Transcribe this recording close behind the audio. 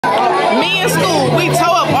in school. We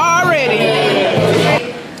tow up already.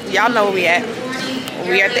 Y'all know where we at.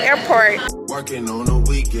 We at the airport. Working on the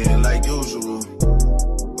weekend like usual.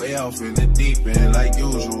 Way off in the deep end like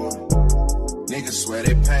usual. Niggas swear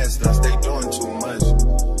they passed us, they doing too much.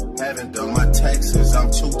 Haven't done my taxes, I'm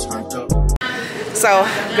too turned up. So,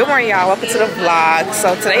 good morning, y'all. Welcome to the vlog.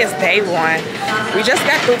 So, today is day one. We just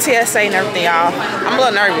got through TSA and everything, y'all. I'm a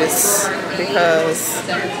little nervous because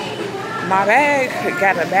my bag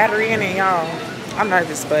got a battery in it, y'all. I'm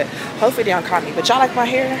nervous, but hopefully they don't call me. But y'all like my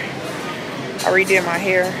hair? I redid my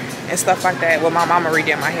hair and stuff like that. Well, my mama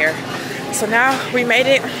redid my hair. So now we made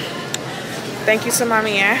it. Thank you to my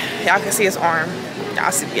man. Y'all can see his arm.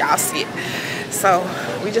 Y'all see it. So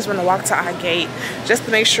we just want to walk to our gate just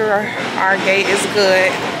to make sure our gate is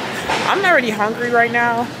good. I'm not really hungry right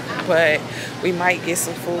now, but we might get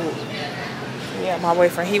some food. Yeah, my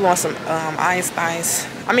boyfriend, he wants some Einsteins.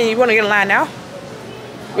 I mean, you want to get in line now?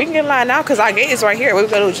 We can get in line now because our gate is right here. We're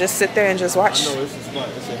going to just sit there and just watch. No, it's a spot.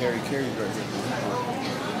 It's a Harry Carey right here.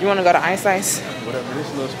 You want to go to Einstein's? Whatever this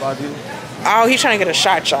little spot is. Oh, he's trying to get a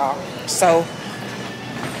shot, y'all. So,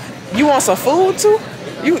 you want some food too?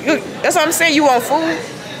 You that's what I'm saying. You want food?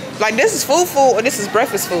 Like this is food or this is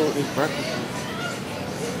breakfast food? It's breakfast food.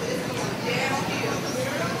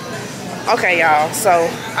 Okay, y'all. So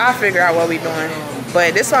I'll figure out what we're doing.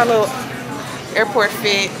 But this is our little airport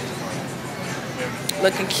fit.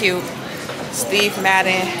 Looking cute. Steve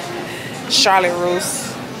Madden, Charlotte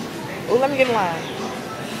Russe. Oh, let me get in line.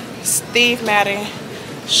 Steve Madden,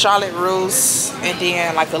 Charlotte Russe, and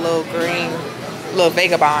then like a little green, little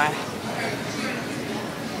vagabond.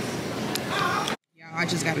 Y'all, I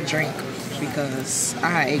just got a drink because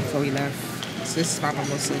I ate before we left. So this is my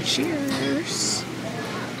mimosa. Cheers.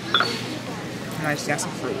 And I just got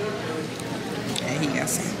some fruit. And he got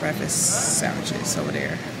some breakfast sandwiches over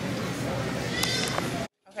there.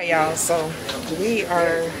 Okay, y'all, so we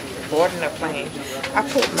are boarding a plane. I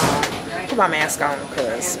put my mask on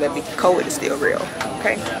because baby, COVID is still real.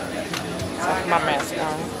 Okay, so I put my mask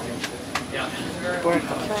on. Board the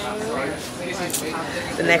plane.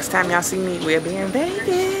 The next time y'all see me, we'll be in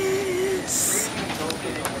Vegas.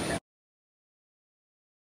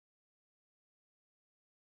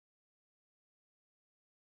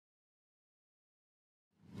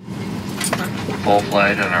 Full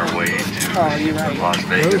flight on our way to Las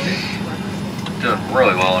Vegas. Doing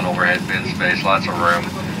really well in overhead bin space, lots of room.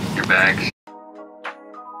 Your bags.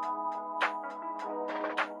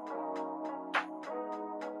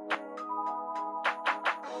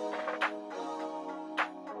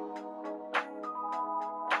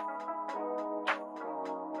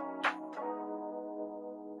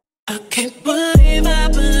 I can't believe I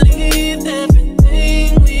believed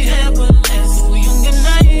everything we had was less. So young and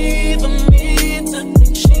naive of me to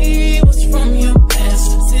think she was from your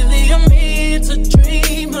past. Silly of me to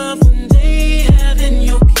dream of one day having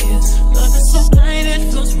your kiss. Love is so blind, it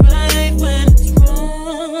feels right when it's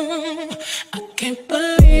wrong. I can't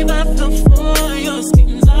believe I fell for your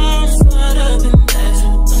schemes. I'm smarter than that.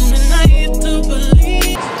 Dumb and naive to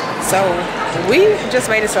believe. So we just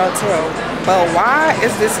made it to the hotel. But why is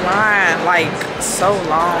this line like so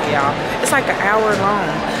long, y'all? It's like an hour long.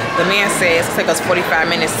 The man says it's take us 45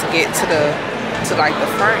 minutes to get to like the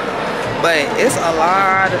front, but it's a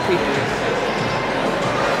lot of people.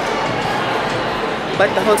 But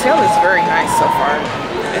the hotel is very nice so far.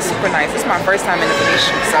 It's super nice. It's my first time in the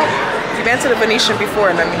Venetian, so if you've been to the Venetian before,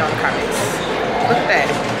 let me know in the comments. Look at that.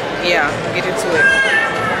 Yeah, get into it.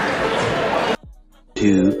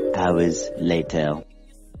 2 hours later.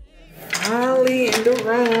 Finally in the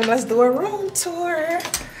room. Let's do a room tour.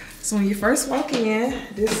 So when you first walk in,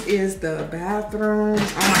 this is the bathroom. Oh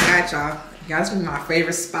my god, y'all. Y'all, this is my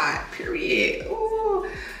favorite spot, period. Ooh.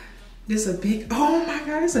 This is a big, oh my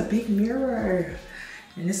god, it's a big mirror.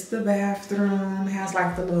 And this is the bathroom. It has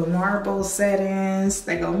like the little marble settings.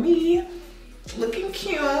 They go me, looking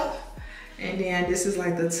cute. And then this is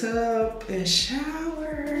like the tub and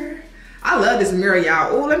shower. I love this mirror,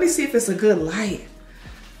 y'all. Oh, let me see if it's a good light.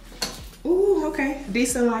 Ooh, okay,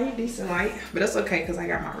 decent light, but that's okay because I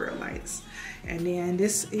got my real lights. And then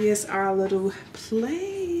this is our little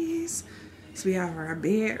place. So we have our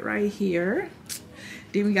bed right here.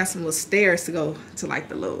 Then we got some little stairs to go to like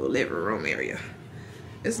the little living room area.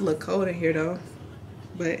 It's a little cold in here though,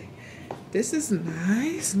 but this is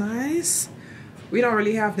nice. We don't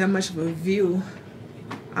really have that much of a view,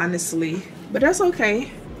 honestly, but that's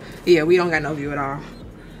okay. Yeah, we don't got no view at all.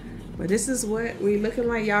 But this is what we looking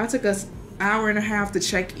like, y'all. It took us an hour and a half to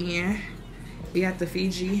check in. We at the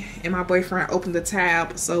Fiji, and my boyfriend opened the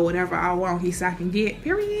tab, so whatever I want, he said I can get,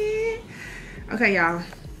 period. Okay, y'all.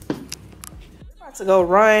 About to go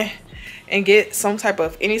run and get some type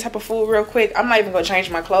of any type of food real quick. I'm not even gonna change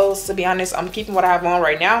my clothes, to be honest. I'm keeping what I have on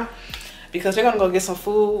right now because we're gonna go get some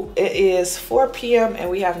food. It is 4 p.m. and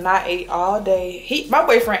we have not ate all day. My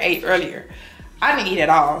boyfriend ate earlier. I didn't eat at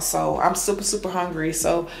all, so I'm super hungry.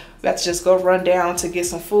 So let's just go run down to get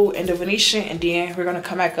some food in the Venetian, and then we're gonna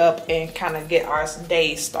come back up and kind of get our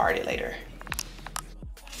day started later.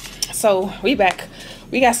 So we back.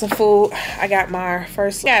 We got some food. I got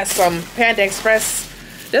some Panda Express.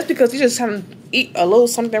 Just because we just trying to eat a little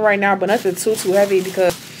something right now, but nothing too heavy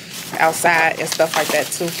because outside and stuff like that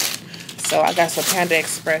too. So I got some Panda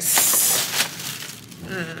Express.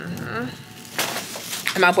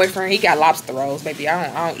 And my boyfriend, he got lobster rolls, baby.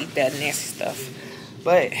 I don't eat that nasty stuff.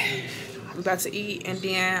 But I'm about to eat, and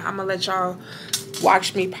then I'm gonna let y'all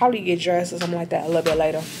watch me probably get dressed or something like that a little bit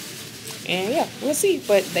later. And yeah, we'll see.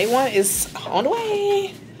 But day one is on the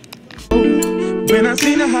way. When I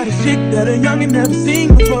seen the hottest chick that a youngin' never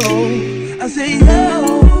seen before, I say,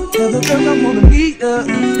 yo, tell the girls I wanna meet her.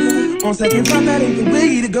 On second thought, that ain't the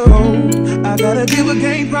way to go. I gotta give her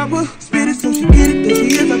game proper, spit it so she get it, there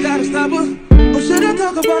she is, I gotta stop her. Or should I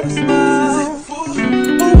talk about a smile?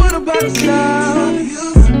 Or what about a style?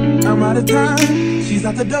 I'm out of time, she's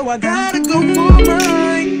out the door, I gotta go for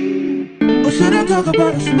mine. Or should I talk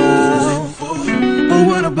about a smile? Or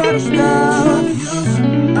what about a style?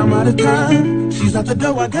 I'm out of time, she's out the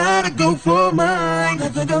door, I gotta go for mine.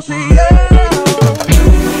 Let the girl say,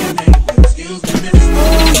 excuse me, miss.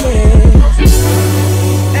 Oh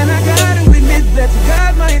yeah. And I gotta admit that you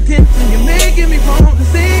got my attention, you're making me want to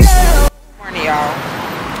say, yeah. Morning, y'all.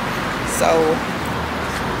 So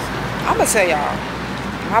I'm gonna tell y'all,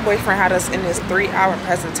 my boyfriend had us in this 3-hour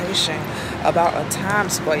presentation about a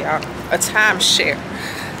timeshare.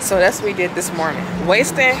 So that's what we did this morning,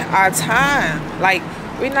 wasting our time. Like,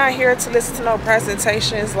 we're not here to listen to no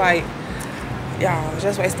presentations. Like, y'all,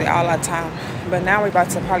 just wasting all our time. But now we're about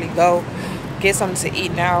to probably go get something to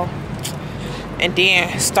eat now and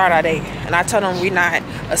then start our day. And I told them we not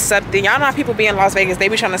accepting. Y'all know how people be in Las Vegas, they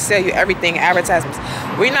be trying to sell you everything, advertisements.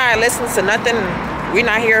 We're not listening to nothing. We're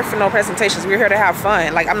not here for no presentations. We're here to have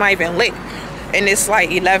fun. Like, I'm not even lit, and it's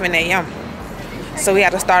like 11 a.m. So we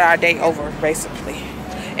had to start our day over, basically,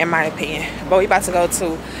 in my opinion. But we about to go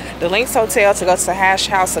to the Lynx Hotel to go to the Hash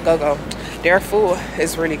House to go. Their food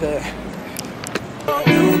is really good.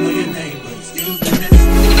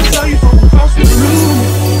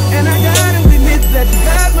 And I gotta admit that you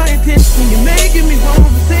got my attention, you're making me want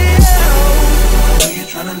to say, oh, I know you're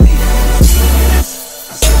trying to leave. I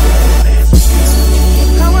said,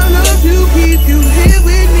 how I love you, keep you here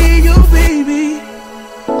with me, your baby.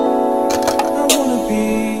 I wanna be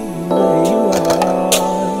where you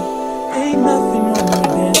are. Ain't nothing wrong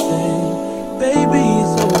with dancing, baby,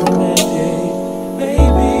 it's so romantic.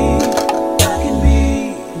 Baby, I can be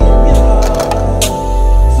in your heart.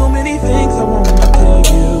 So many things I wanna tell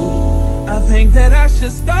you. I think that I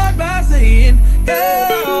should start by saying, yeah.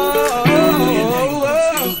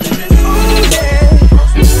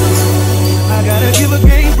 I gotta give a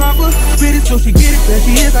game proper, spit it so she get it, there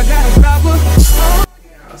she is, I gotta stop her.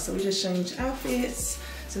 So we just changed outfits.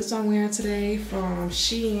 So this one I'm wearing today from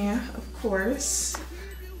Shein, of course.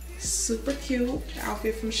 Super cute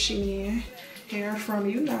outfit from Shein. Hair from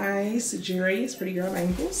You Nice. Jewelry is Pretty Girl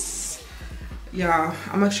Bangles. Y'all,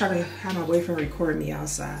 I'm gonna try to have my boyfriend record me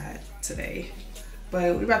outside today.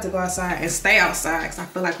 But we're about to go outside and stay outside because I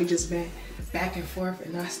feel like we just been back and forth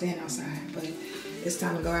and not staying outside. But it's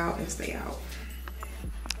time to go out and stay out.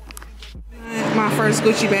 My first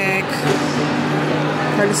Gucci bag,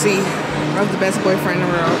 courtesy of the best boyfriend in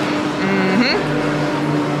the world.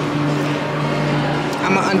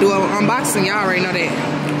 I'm gonna undo an unboxing, y'all already know that.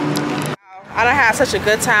 I done had such a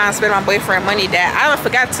good time spending my boyfriend money that I done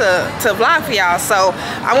forgot to vlog for y'all. So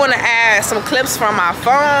I wanna add some clips from my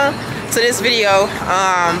phone to this video.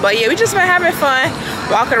 But yeah, we just been having fun,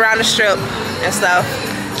 walking around the strip and stuff.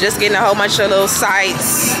 Just getting a whole bunch of little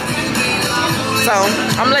sights. So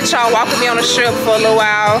I'm gonna let y'all walk with me on the strip for a little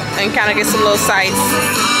while and kind of get some little sights.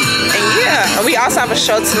 And yeah, we also have a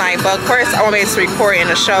show tonight, but of course I won't be able to record in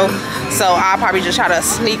the show, so I'll probably just try to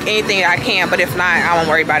sneak anything I can, but if not, I won't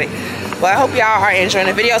worry about it. But I hope y'all are enjoying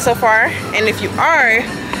the video so far, and if you are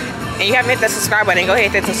and you haven't hit that subscribe button, go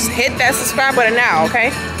ahead and hit that subscribe button now,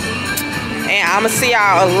 okay? And I'm gonna see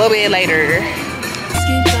y'all a little bit later.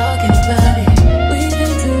 Keep talking about it. We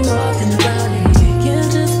need to walk in the body. Can't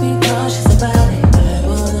just be cautious about it. I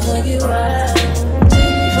wanna get right.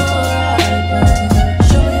 Take me for a ride, but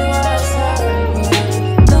show me what's outside, but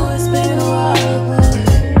know it's been a while, but I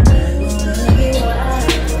wanna get right.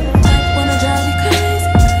 I wanna drive you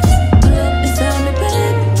crazy. Pull up and tell me,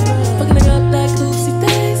 baby. Fucking it up like Lucy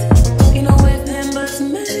days. You know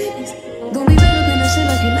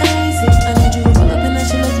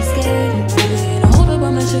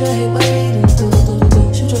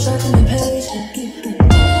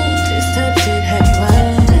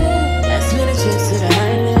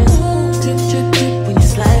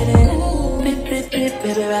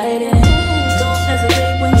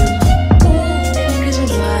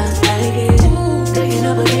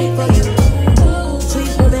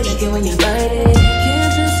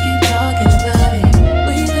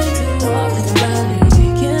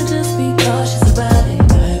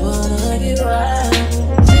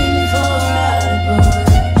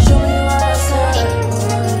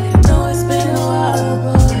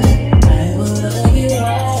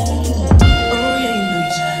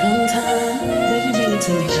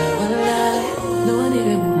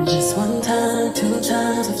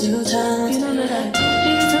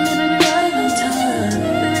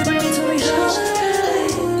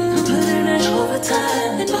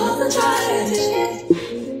time and overdrive.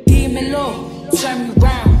 Give me low, turn me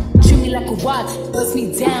round, treat me like a watch, bust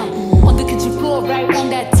me down. On the kitchen floor, right on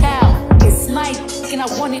that towel. It's my and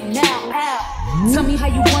I want it now. Ow. Tell me how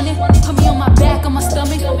you want it. Put me on my back, on my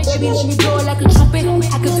stomach. Baby, let me blow it like a trumpet.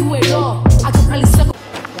 I could do it all. I could probably suck.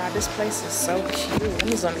 Wow, this place is so cute. Let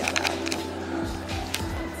me zoom y'all out.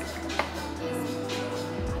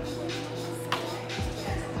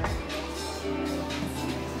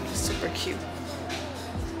 Super cute.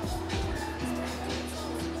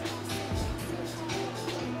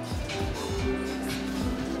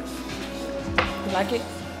 You like it?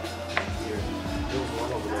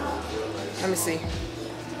 Let me see.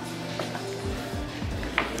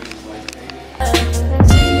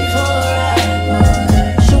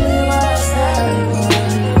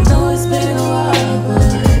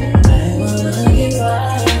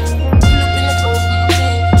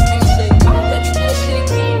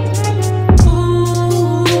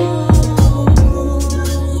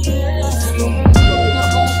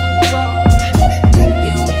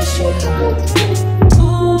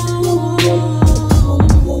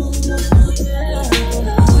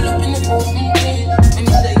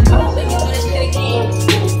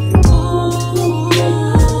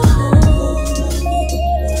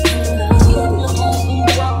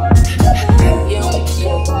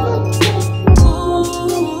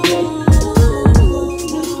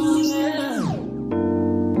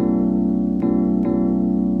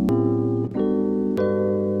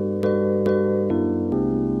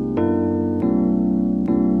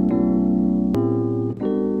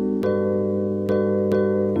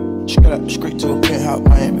 Straight to a penthouse,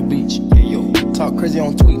 Miami Beach. Hey, yo, talk crazy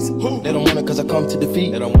on tweets. They don't want it cause I come to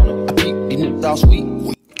defeat. They don't want it. I peek, these niggas all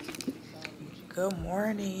sweet. Good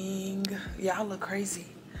morning. Y'all look crazy,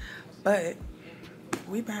 but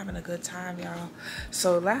we've been having a good time, y'all.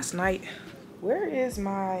 So last night, where is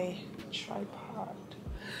my tripod?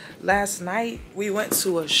 Last night, we went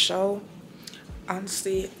to a show.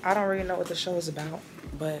 Honestly, I don't really know what the show is about,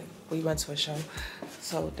 but we went to a show,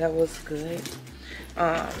 so that was good.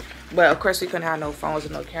 But of course we couldn't have no phones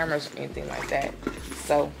or no cameras or anything like that,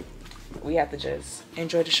 so we have to just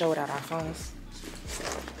enjoy the show without our phones.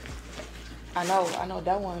 I know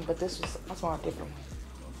that one, but this was, I saw a different one.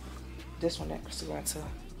 This one that Christy went to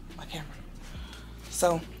my camera.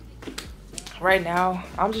 So right now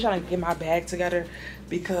I'm just trying to get my bag together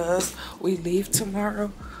because we leave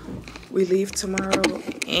tomorrow.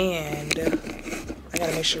 And I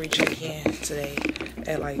gotta make sure we check in today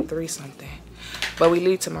at like 3 something. But we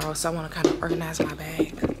leave tomorrow, so I want to kind of organize my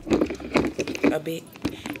bag a bit.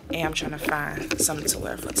 And I'm trying to find something to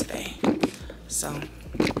wear for today. So,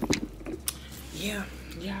 yeah,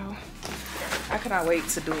 y'all. I cannot wait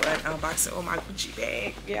to do an unboxing with my Gucci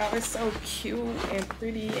bag. Y'all, it's so cute and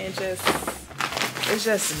pretty and just, it's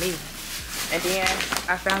just me. And then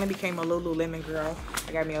I finally became a Lululemon girl.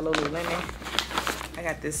 I got me a Lululemon. I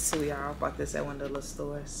got this too, y'all. Bought this at one of the little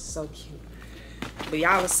stores. So cute. But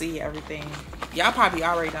y'all will see everything. Y'all probably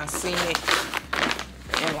already done seen it.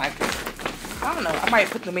 And like, I don't know. I might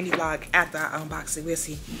put the mini vlog after I unbox it. We'll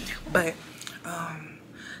see. But,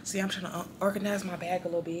 see, I'm trying to organize my bag a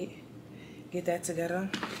little bit. Get that together.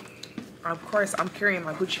 Of course, I'm carrying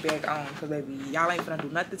my Gucci bag on. Because, baby, y'all ain't gonna do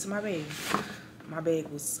nothing to my bag. My bag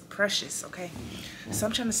was precious, okay? So,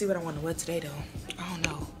 I'm trying to see what I want to wear today, though. I don't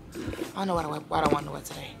know. I don't know what I want to wear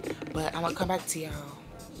today. But I'm gonna come back to y'all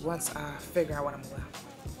once I figure out what I'm gonna wear.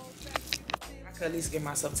 I could at least get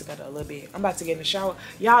myself together a little bit. I'm about to get in the shower.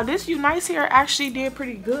 Y'all, this Unice hair actually did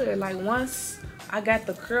pretty good. Like, once I got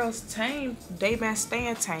the curls tamed, they been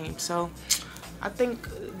staying tamed. So I think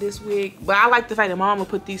this wig, but I like the fact that my mama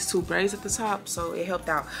put these 2 braids at the top, so it helped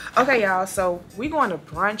out. Okay, y'all, so we going to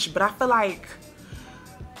brunch, but I feel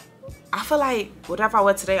like whatever I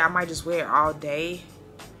wear today, I might just wear it all day.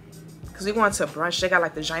 Cause we going to brunch. They got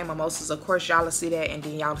like the giant mimosas. Of course, y'all will see that, and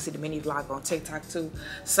then y'all will see the mini vlog on TikTok too.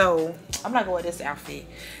 So I'm not gonna wear this outfit.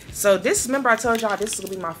 So this, remember I told y'all this is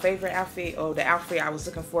gonna be my favorite outfit, or the outfit I was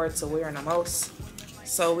looking forward to wearing the most.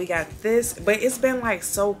 So we got this, but it's been like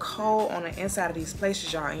so cold on the inside of these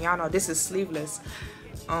places, y'all, and y'all know this is sleeveless.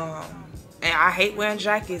 And I hate wearing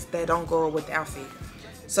jackets that don't go with the outfit.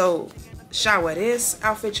 So should I wear this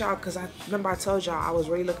outfit, y'all? Because I remember I told y'all I was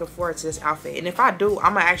really looking forward to this outfit. And if I do,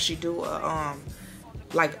 I'm gonna actually do a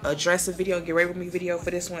like a dressing video, get ready with me video for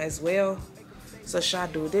this one as well. So should I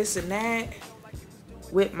do this and that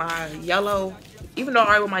with my yellow? Even though I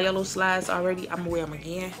already with my yellow slides already, I'm gonna wear them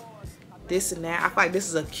again. This and that. I feel like this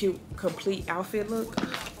is a cute, complete outfit look.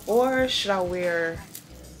 Or should I wear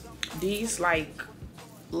these like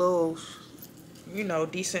little, you know,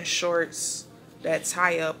 decent shorts that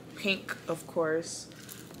tie-up pink, of course,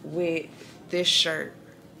 with this shirt.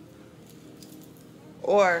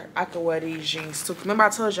 Or I could wear these jeans too. Remember I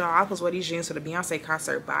told y'all I was wear these jeans to the Beyonce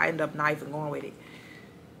concert, but I ended up not even going with it.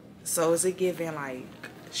 So is it giving like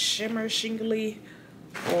shimmer shingly,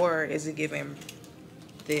 or is it giving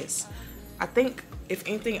this? I think if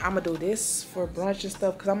anything, I'm gonna do this for brunch and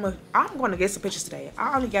stuff, because I'm gonna get some pictures today.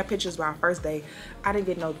 I only got pictures by first day. I didn't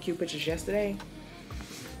get no cute pictures yesterday,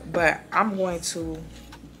 but I'm going to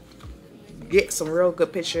get some real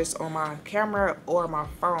good pictures on my camera or my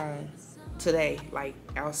phone today, like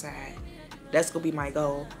outside. That's gonna be my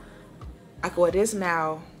goal. I can wear this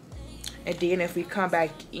now, and then if we come back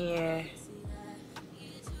in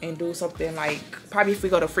and do something like, probably if we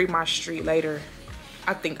go to Fremont Street later,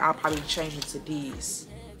 I think I'll probably change it to these,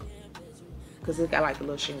 because it got like a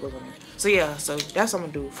little shingles on it. So yeah, so that's what I'm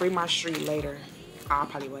gonna do. Fremont Street later, I'll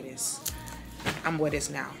probably wear this. I'm gonna wear this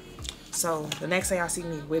now. So the next time y'all see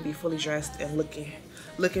me, we'll be fully dressed and looking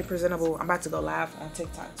presentable. I'm about to go live on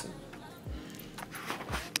TikTok too.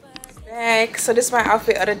 Back. So this is my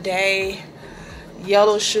outfit of the day.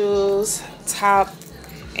 Yellow shoes, top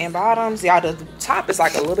and bottoms. Y'all, the top is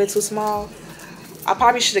like a little bit too small. I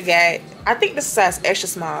probably should have got, I think this size extra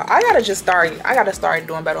small. I gotta start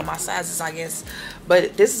doing better on my sizes, I guess.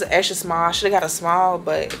 But this is an extra small. I should have got a small,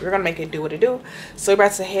 but we're gonna make it do what it do. So we're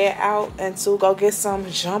about to head out and to go get some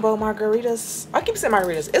jumbo margaritas. I keep saying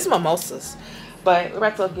margaritas, it's mimosas. But we're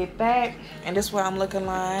about to go get that, and this is what I'm looking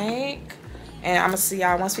like. And I'm gonna see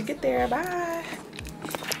y'all once we get there. Bye.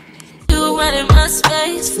 You running my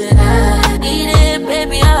space, but I need it,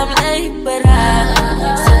 baby. I'm late, but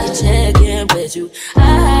I still check in with you.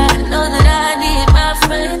 I know that I need my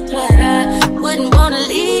friend, but I wouldn't wanna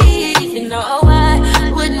leave. You know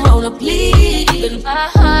I wouldn't wanna bleed. But my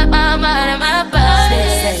heart, my mind, and my body. My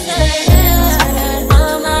body is saying, my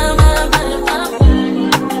mind, and my heart.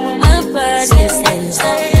 My body is saying,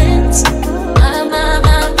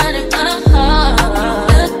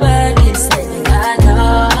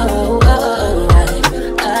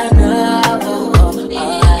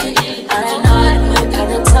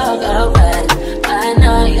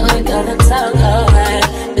 I know.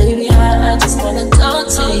 Baby, I just wanna talk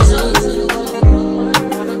to you.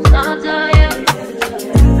 Talk to you.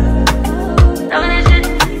 Know that shit.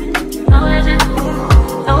 Know that shit.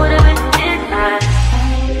 Know what it is.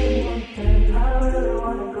 I really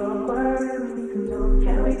wanna go where we can go.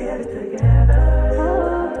 Can we get it together?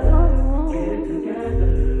 Get it together.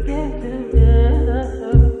 Get together.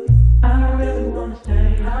 I really wanna stay.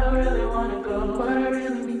 I really wanna go where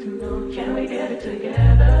we can go. Can we get it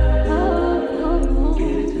together?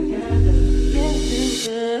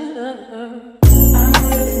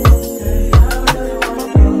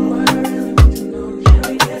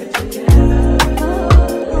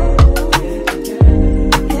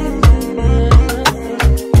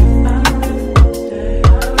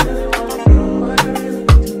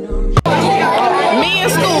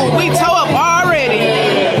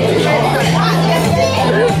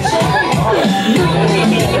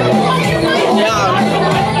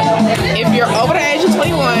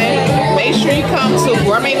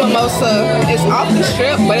 It's off the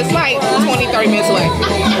strip, but it's like 20-30 minutes away.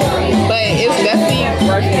 But it's definitely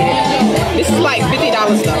worth it. This is like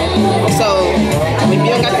 $50 though. So if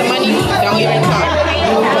you don't got the money, don't even come,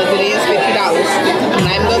 because it is $50. I'm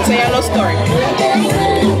not even gonna tell y'all no story.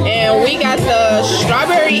 And we got the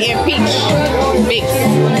strawberry and peach mix.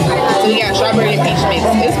 So we got strawberry and peach mix.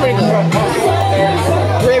 It's pretty good.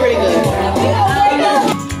 Really, really good.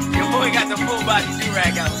 Your boy got the full body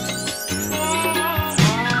do-rag out.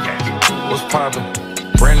 What's poppin'?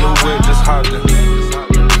 Brand new whip, just hopped in.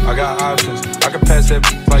 I got options, I can pass that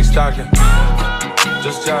like stocking.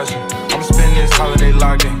 Just joshing, I'ma spend this holiday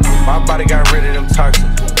locking. My body got rid of them toxins.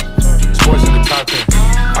 Sports in the top 10.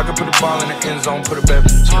 I can put the ball in the end zone, put a bad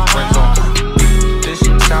bitch in the friend zone. This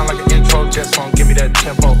shit sound like an intro jet song, give me that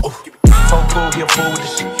tempo. Told cool, he a fool with the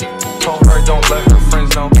shit. Told her don't let her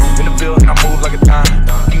friends know. In the building, I move like a dime.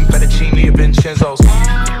 Eating fettuccine at Vincenzo's.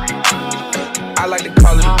 I like to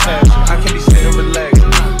call it a passion. I can be sitting relaxed.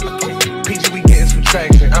 Peachy, we getting some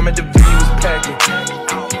traction. I'm at the video, was packing.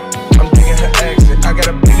 I'm digging her accent. I got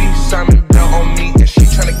a baby Simon belt on me, and she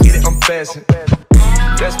tryna get it unfastened.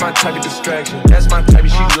 That's my type of distraction. That's my type of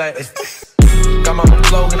she Latin. Got my own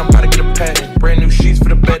flow and I'm about to get a patent. Brand new sheets for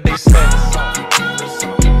the bed they set.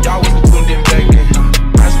 Y'all wasn't tuned in back then.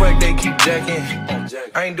 I swag they keep jacking.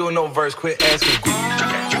 I ain't doing no verse, quit asking.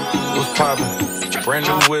 What's poppin'? Brand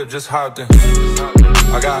new whip, just hopped in.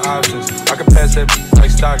 I got options, I can pass that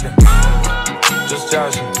like stocking. Just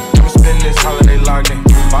joshing, I'ma spend this holiday locked in.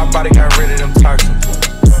 My body got rid of them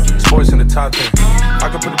toxins. voice in the top 10. I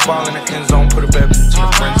could put the ball in the end zone, put a bad bitch in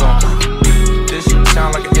the friend zone. This shit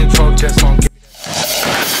sound like an intro death song.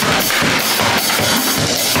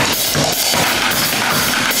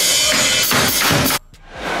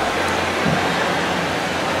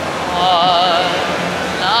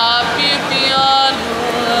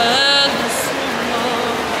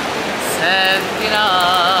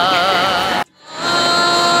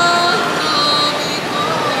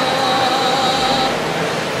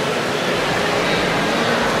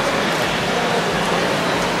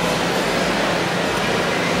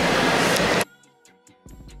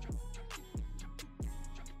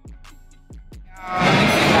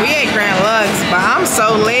 But I'm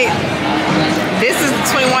so lit. This is the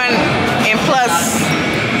 21 and plus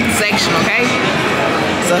section, okay?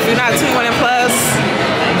 So if you're not 21 and plus,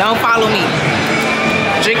 don't follow me.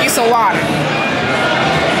 Drink you some water.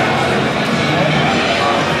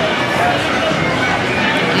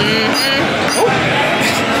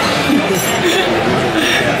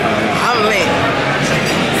 I'm lit.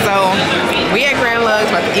 So we at Grand Lugs,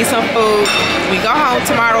 about to eat some food. We go home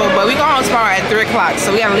tomorrow, but we go home tomorrow at 3 o'clock.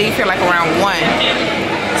 So we gotta leave here like around 1.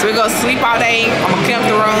 So we go sleep all day. I'm gonna clean up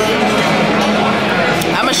the room.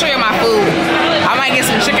 I'm gonna show you my food. I might get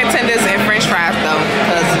some chicken tenders and french fries though,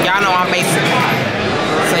 because y'all know I'm basic.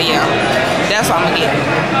 So yeah, that's what I'm gonna get.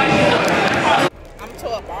 I'm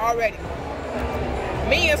tore up already.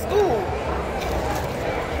 Me in school.